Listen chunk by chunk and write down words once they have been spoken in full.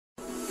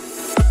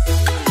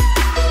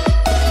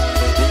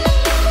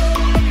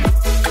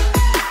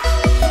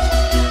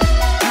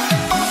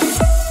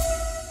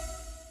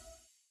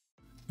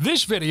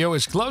This video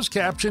is closed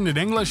captioned in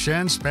English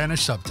and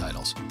Spanish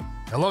subtitles.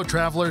 Hello,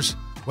 travelers.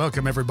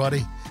 Welcome,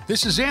 everybody.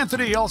 This is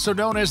Anthony, also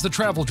known as the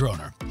Travel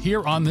Droner,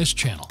 here on this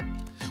channel.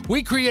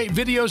 We create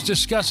videos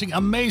discussing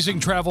amazing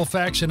travel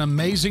facts and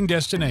amazing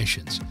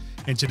destinations.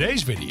 In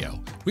today's video,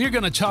 we are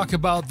going to talk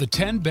about the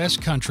 10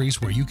 best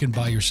countries where you can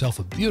buy yourself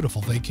a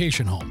beautiful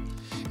vacation home.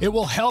 It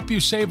will help you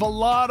save a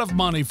lot of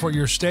money for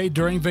your stay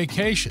during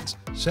vacations.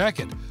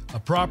 Second, a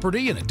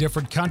property in a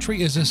different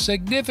country is a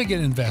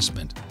significant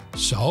investment.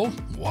 So,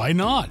 why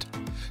not?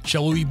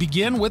 Shall we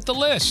begin with the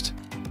list?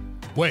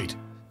 Wait,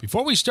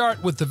 before we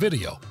start with the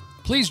video,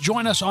 please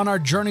join us on our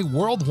journey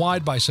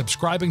worldwide by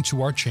subscribing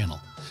to our channel.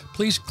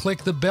 Please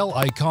click the bell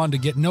icon to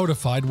get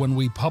notified when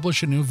we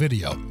publish a new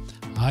video.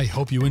 I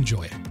hope you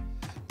enjoy it.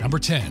 Number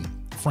 10,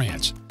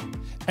 France.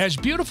 As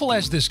beautiful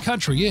as this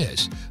country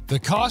is, the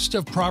cost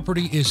of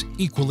property is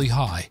equally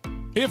high.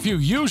 If you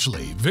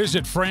usually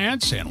visit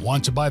France and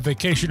want to buy a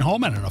vacation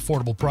home at an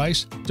affordable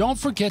price, don't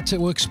forget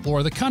to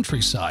explore the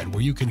countryside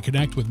where you can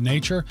connect with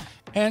nature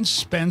and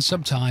spend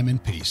some time in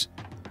peace.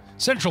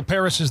 Central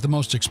Paris is the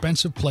most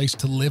expensive place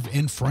to live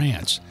in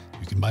France.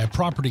 You can buy a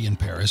property in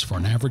Paris for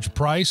an average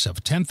price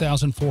of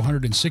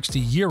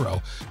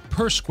 €10,460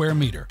 per square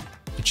meter.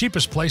 The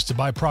cheapest place to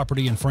buy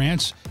property in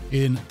France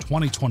in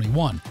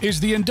 2021 is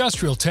the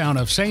industrial town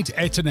of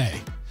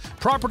Saint-Etienne.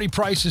 Property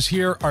prices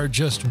here are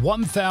just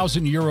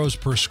 €1,000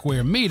 per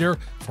square meter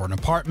for an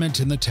apartment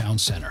in the town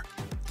center.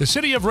 The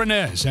city of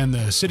Rennes and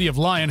the city of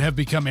Lyon have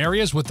become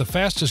areas with the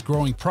fastest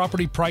growing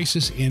property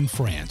prices in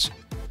France.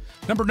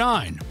 Number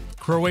 9,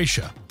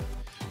 Croatia.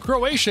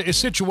 Croatia is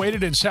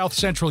situated in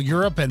South-Central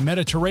Europe and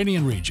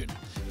Mediterranean region.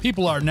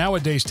 People are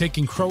nowadays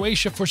taking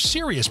Croatia for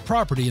serious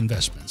property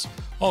investments.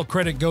 All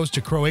credit goes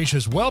to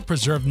Croatia's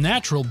well-preserved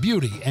natural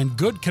beauty and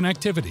good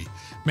connectivity,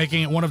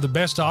 making it one of the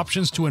best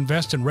options to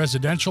invest in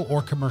residential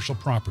or commercial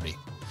property.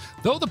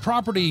 Though the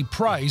property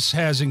price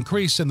has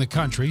increased in the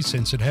country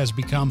since it has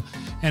become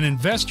an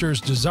investor's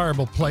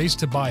desirable place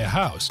to buy a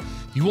house,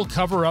 you will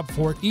cover up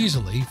for it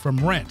easily from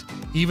rent,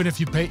 even if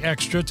you pay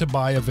extra to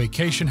buy a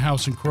vacation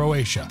house in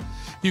Croatia.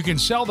 You can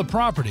sell the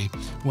property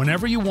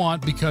whenever you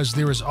want because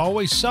there is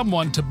always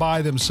someone to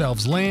buy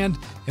themselves land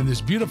in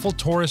this beautiful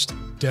tourist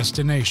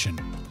destination.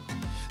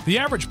 The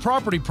average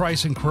property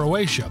price in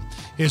Croatia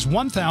is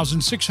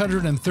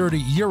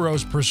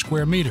 €1,630 per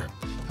square meter.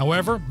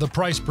 However, the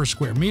price per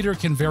square meter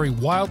can vary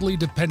wildly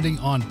depending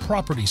on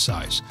property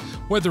size,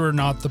 whether or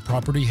not the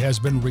property has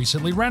been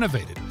recently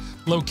renovated,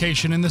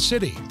 location in the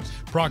city,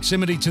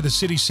 proximity to the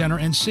city center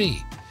and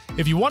sea.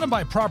 If you want to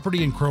buy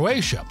property in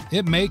Croatia,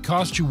 it may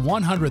cost you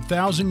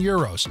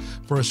 €100,000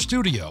 for a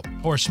studio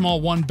or a small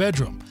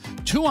one-bedroom,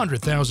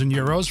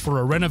 €200,000 for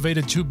a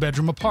renovated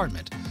two-bedroom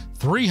apartment,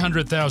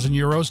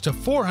 €300,000 to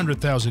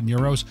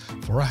 €400,000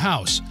 for a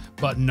house,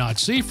 but not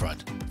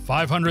seafront,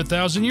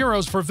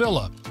 €500,000 for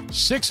villa,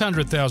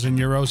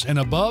 €600,000 and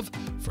above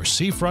for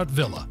seafront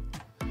villa.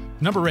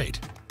 Number 8,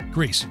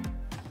 Greece.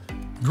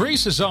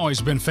 Greece has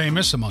always been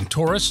famous among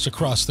tourists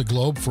across the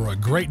globe for a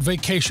great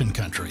vacation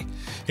country.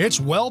 Its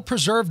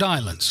well-preserved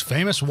islands,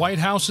 famous white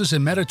houses,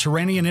 and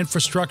Mediterranean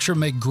infrastructure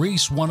make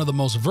Greece one of the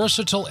most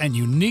versatile and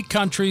unique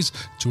countries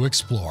to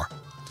explore.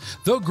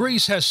 Though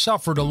Greece has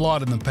suffered a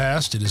lot in the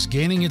past, it is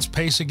gaining its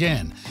pace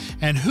again.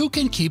 And who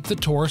can keep the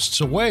tourists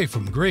away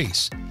from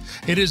Greece?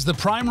 It is the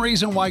prime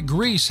reason why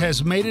Greece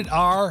has made it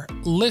our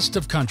list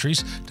of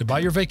countries to buy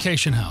your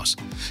vacation house.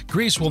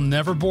 Greece will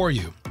never bore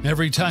you.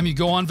 Every time you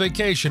go on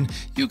vacation,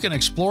 you can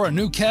explore a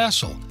new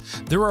castle.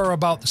 There are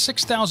about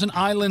 6,000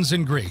 islands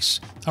in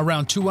Greece.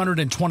 Around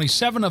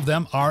 227 of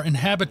them are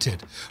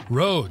inhabited.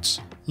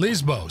 Rhodes,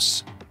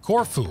 Lesbos,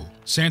 Corfu,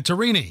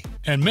 Santorini,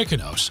 and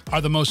Mykonos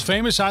are the most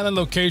famous island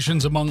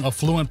locations among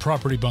affluent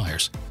property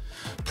buyers.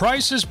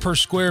 Prices per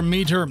square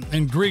meter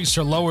in Greece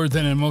are lower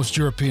than in most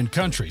European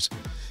countries.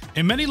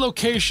 In many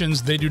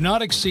locations, they do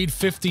not exceed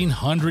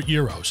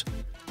 €1,500.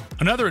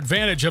 Another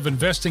advantage of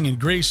investing in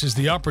Greece is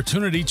the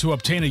opportunity to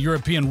obtain a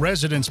European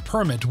residence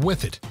permit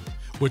with it,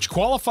 which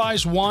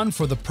qualifies one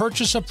for the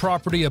purchase of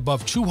property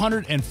above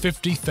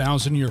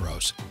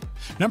 €250,000.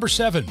 Number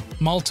 7,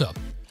 Malta.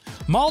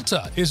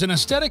 Malta is an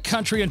aesthetic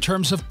country in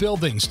terms of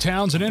buildings,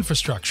 towns, and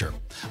infrastructure.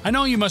 I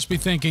know you must be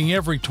thinking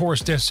every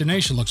tourist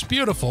destination looks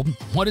beautiful.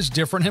 What is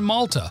different in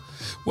Malta?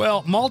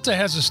 Well, Malta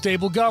has a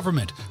stable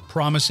government,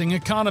 promising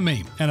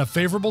economy, and a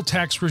favorable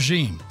tax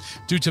regime,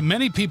 due to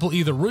many people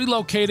either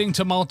relocating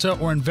to Malta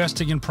or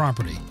investing in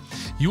property.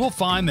 You will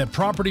find that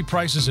property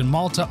prices in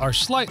Malta are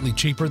slightly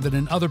cheaper than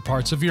in other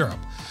parts of Europe.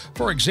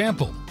 For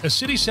example, a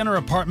city center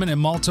apartment in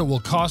Malta will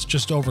cost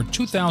just over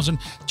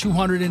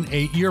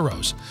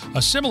 €2,208.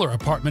 A similar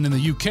apartment in the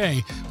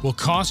UK will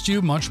cost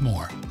you much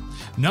more.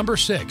 Number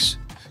 6,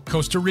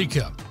 Costa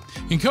Rica.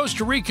 In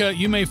Costa Rica,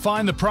 you may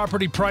find the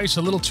property price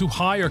a little too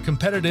high or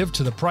competitive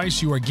to the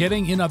price you are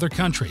getting in other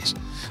countries.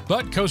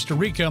 But Costa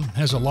Rica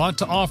has a lot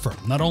to offer,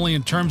 not only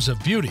in terms of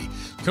beauty.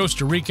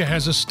 Costa Rica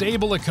has a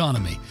stable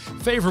economy,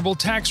 favorable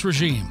tax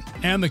regime,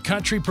 and the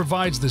country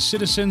provides the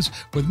citizens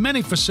with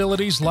many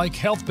facilities like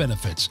health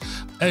benefits,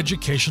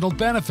 educational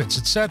benefits,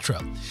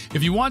 etc.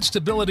 If you want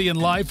stability in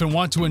life and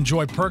want to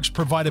enjoy perks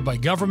provided by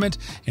government,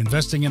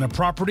 investing in a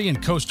property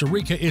in Costa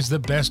Rica is the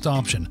best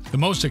option. The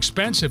most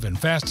expensive and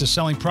fastest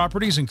selling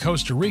properties in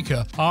Costa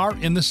Rica are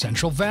in the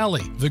Central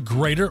Valley, the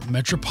greater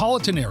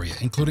metropolitan area,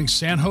 including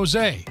San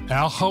Jose,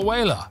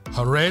 Alajuela,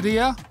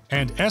 Heredia,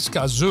 and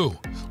Escazú,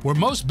 where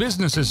most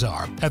businesses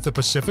are at the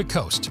Pacific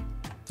Coast.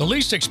 The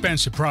least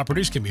expensive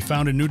properties can be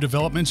found in new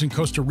developments in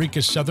Costa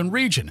Rica's southern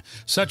region,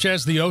 such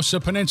as the Osa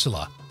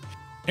Peninsula.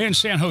 In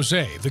San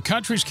Jose, the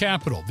country's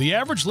capital, the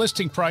average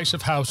listing price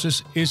of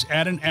houses is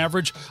at an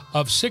average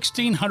of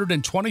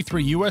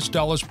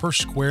 $1,623 per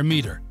square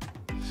meter.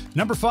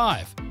 Number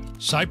 5.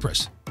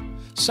 Cyprus.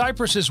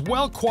 Cyprus is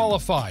well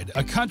qualified,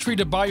 a country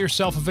to buy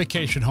yourself a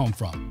vacation home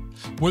from.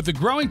 With the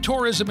growing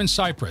tourism in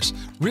Cyprus,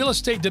 real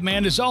estate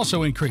demand is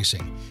also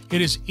increasing.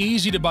 It is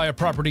easy to buy a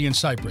property in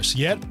Cyprus,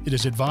 yet it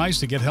is advised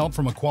to get help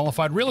from a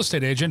qualified real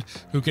estate agent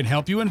who can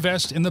help you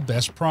invest in the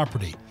best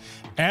property.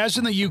 As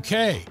in the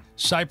UK,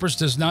 Cyprus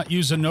does not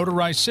use a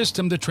notarized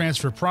system to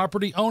transfer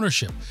property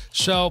ownership,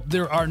 so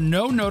there are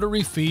no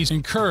notary fees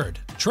incurred.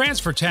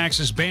 Transfer tax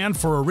is banned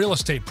for a real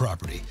estate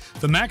property.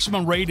 The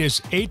maximum rate is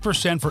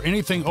 8% for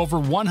anything over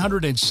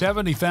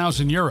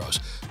 170,000 euros,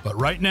 but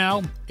right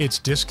now it's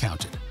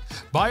discounted.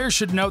 Buyers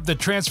should note that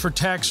transfer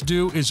tax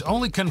due is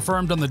only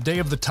confirmed on the day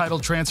of the title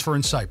transfer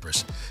in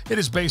Cyprus. It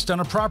is based on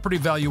a property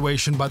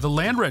valuation by the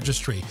land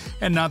registry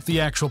and not the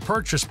actual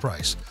purchase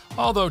price,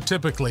 although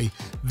typically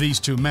these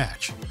two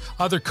match.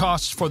 Other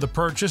costs for the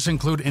purchase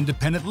include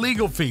independent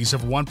legal fees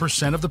of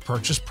 1% of the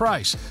purchase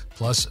price,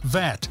 plus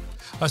VAT,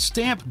 a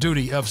stamp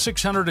duty of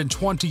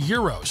 620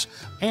 euros,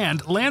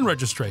 and land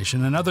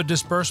registration and other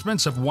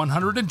disbursements of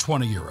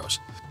 120 euros.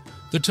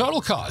 The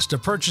total cost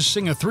of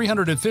purchasing a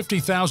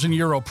 350,000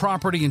 euro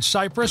property in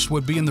Cyprus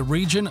would be in the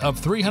region of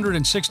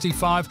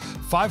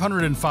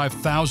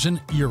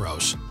 505,000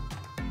 euros.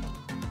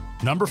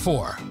 Number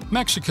 4.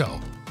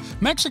 Mexico.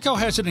 Mexico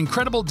has an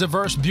incredible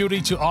diverse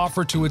beauty to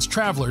offer to its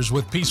travelers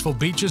with peaceful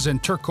beaches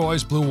and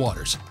turquoise blue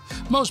waters.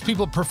 Most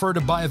people prefer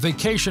to buy a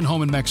vacation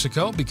home in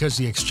Mexico because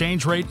the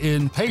exchange rate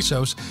in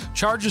pesos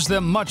charges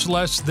them much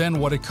less than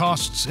what it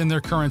costs in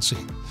their currency.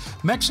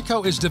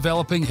 Mexico is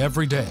developing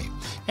every day,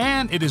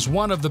 and it is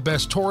one of the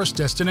best tourist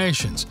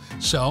destinations.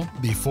 So,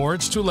 before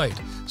it's too late,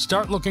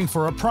 start looking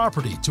for a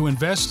property to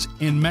invest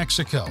in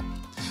Mexico.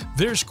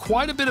 There's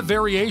quite a bit of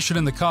variation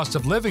in the cost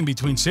of living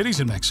between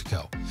cities in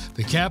Mexico.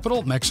 The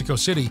capital, Mexico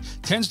City,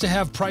 tends to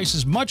have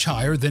prices much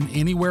higher than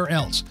anywhere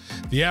else.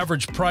 The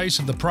average price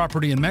of the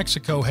property in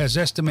Mexico has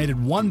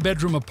estimated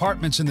one-bedroom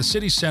apartments in the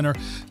city center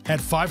at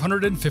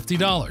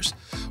 $550.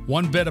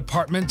 One-bed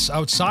apartments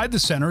outside the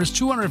center is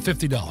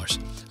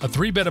 $250. A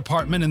three-bed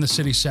apartment in the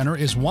city center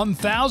is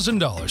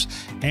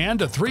 $1,000,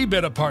 and a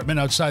three-bed apartment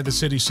outside the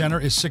city center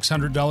is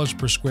 $600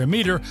 per square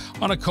meter.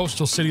 On a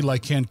coastal city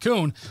like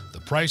Cancun,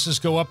 the prices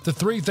go up to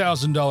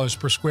 $3,000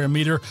 per square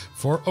meter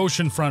for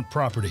oceanfront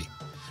property.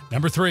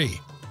 Number 3.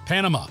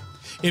 Panama.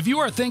 If you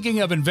are thinking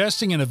of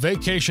investing in a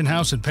vacation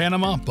house in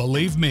Panama,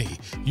 believe me,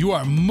 you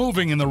are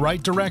moving in the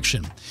right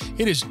direction.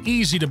 It is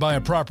easy to buy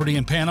a property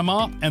in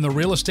Panama, and the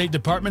real estate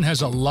department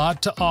has a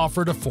lot to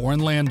offer to foreign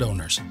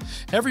landowners.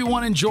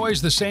 Everyone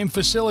enjoys the same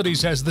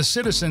facilities as the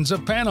citizens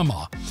of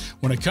Panama.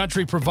 When a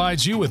country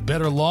provides you with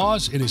better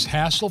laws, it is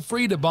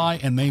hassle-free to buy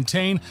and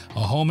maintain a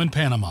home in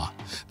Panama.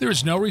 There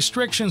is no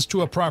restrictions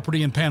to a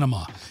property in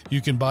Panama.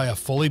 You can buy a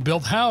fully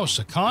built house,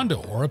 a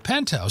condo, or a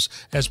penthouse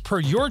as per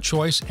your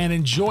choice and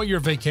enjoy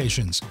your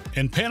vacations.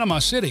 In Panama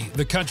City,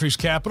 the country's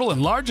capital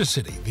and largest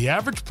city, the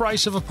average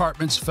price of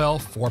apartments fell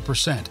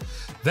 4%.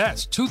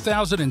 That's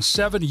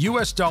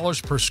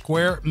 $2,007 per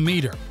square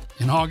meter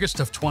in August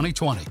of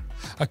 2020,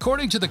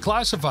 according to the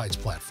Classifieds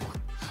platform.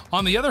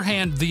 On the other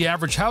hand, the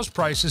average house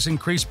prices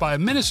increased by a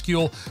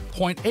minuscule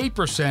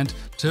 0.8%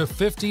 to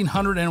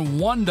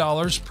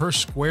 $1,501 per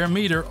square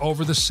meter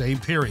over the same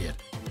period.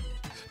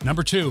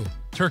 Number 2.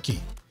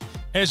 Turkey.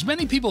 As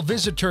many people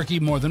visit Turkey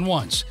more than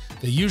once,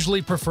 they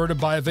usually prefer to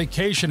buy a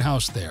vacation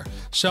house there,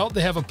 so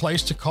they have a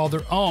place to call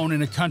their own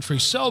in a country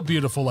so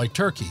beautiful like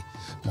Turkey.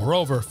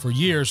 Moreover, for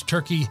years,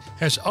 Turkey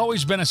has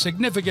always been a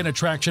significant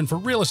attraction for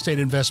real estate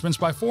investments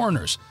by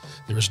foreigners.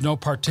 There is no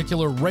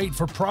particular rate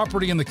for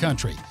property in the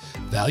country.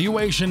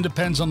 Valuation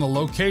depends on the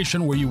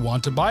location where you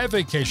want to buy a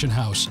vacation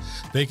house.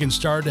 They can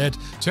start at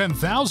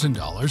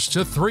 $10,000 to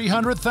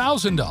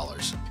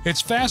 $300,000.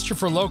 It's faster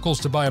for locals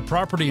to buy a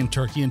property in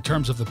Turkey in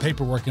terms of the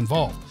paperwork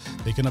involved.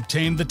 They can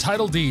obtain the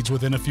title deeds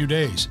within a few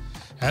days.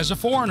 As a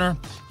foreigner,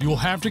 you will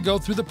have to go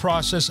through the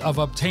process of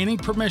obtaining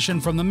permission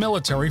from the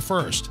military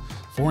first.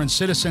 Foreign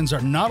citizens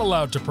are not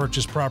allowed to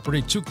purchase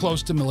property too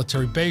close to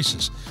military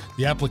bases.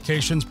 The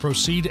applications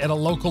proceed at a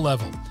local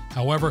level.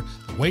 However,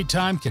 the wait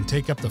time can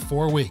take up to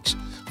 4 weeks.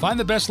 Find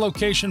the best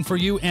location for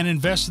you and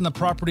invest in the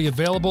property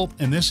available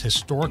in this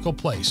historical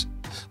place.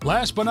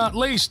 Last but not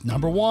least,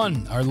 number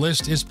 1, our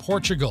list is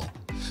Portugal.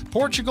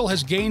 Portugal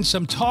has gained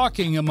some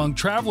talking among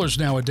travelers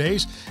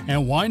nowadays,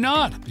 and why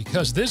not?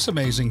 Because this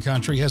amazing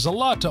country has a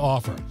lot to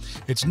offer.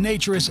 Its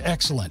nature is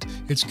excellent.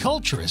 Its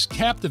culture is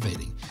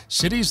captivating.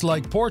 Cities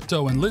like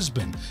Porto and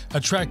Lisbon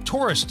attract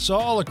tourists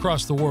all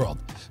across the world.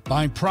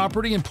 Buying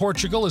property in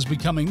Portugal is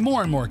becoming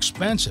more and more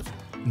expensive.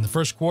 In the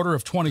first quarter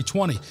of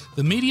 2020,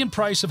 the median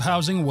price of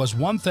housing was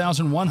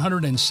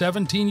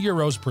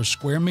 €1,117 per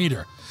square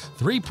meter,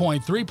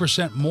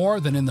 3.3%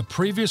 more than in the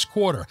previous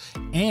quarter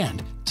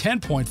and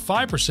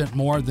 10.5%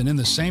 more than in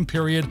the same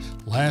period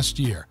last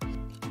year.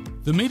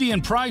 The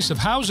median price of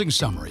housing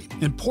summary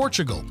in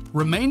Portugal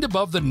remained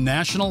above the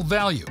national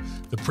value,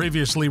 the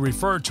previously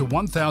referred to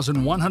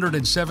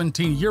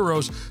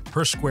 €1,117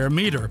 per square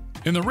meter.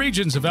 In the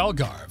regions of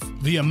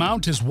Algarve, the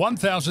amount is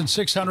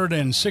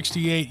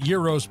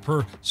 €1,668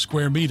 per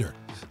square meter.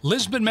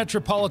 Lisbon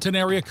metropolitan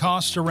area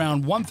costs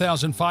around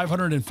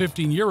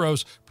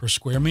 €1,515 per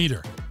square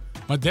meter.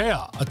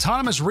 Madeira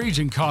Autonomous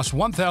Region costs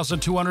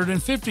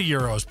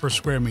 €1,250 per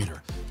square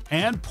meter.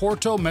 And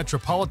Porto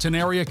metropolitan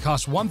area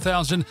costs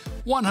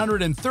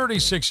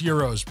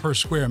 €1,136 per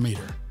square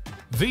meter.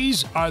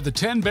 These are the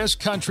 10 best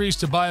countries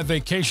to buy a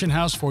vacation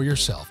house for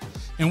yourself.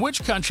 In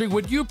which country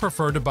would you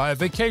prefer to buy a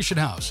vacation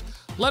house?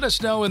 Let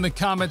us know in the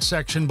comment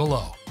section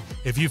below.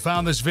 If you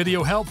found this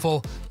video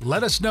helpful,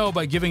 let us know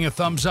by giving a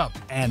thumbs up,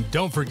 and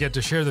don't forget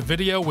to share the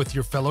video with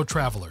your fellow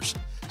travelers.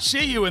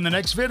 See you in the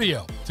next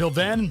video. Till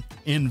then,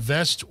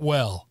 invest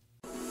well.